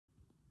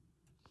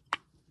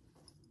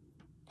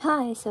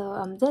Hi,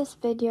 so this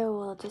video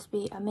will just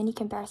be a mini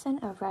comparison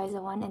of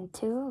Ryza 1 and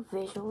 2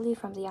 visually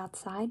from the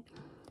outside.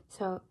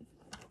 So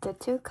the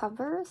two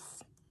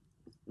covers,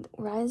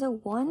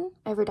 Ryza 1,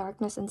 Ever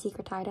Darkness and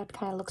Secret Hideout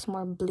kind of looks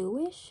more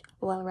bluish,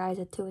 while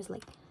Ryza 2 is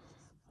like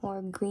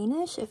more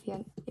greenish if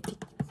you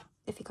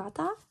got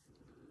that.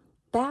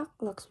 Back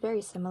looks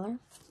very similar.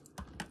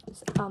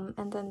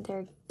 And then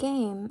their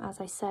game, as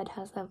I said,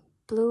 has a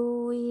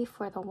bluey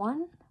for the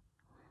 1,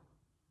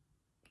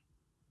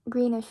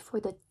 greenish for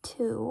the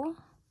 2.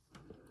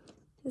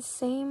 The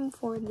same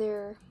for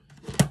their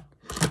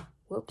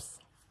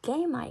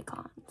game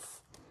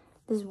icons.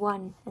 This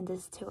 1 and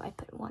this 2. I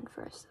put 1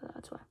 first, so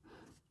that's why.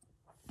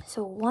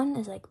 So 1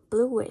 is like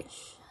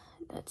bluish.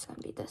 That's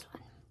gonna be this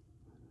one.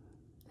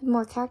 With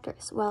more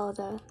characters. Well,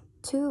 the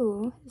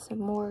 2 is like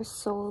more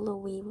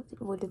solo-y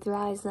with the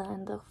Ryza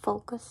and the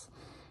focus,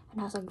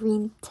 and has a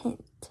green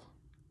tint.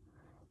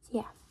 So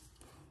yeah.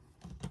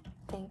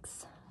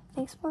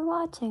 Thanks for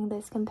watching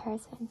this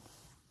comparison.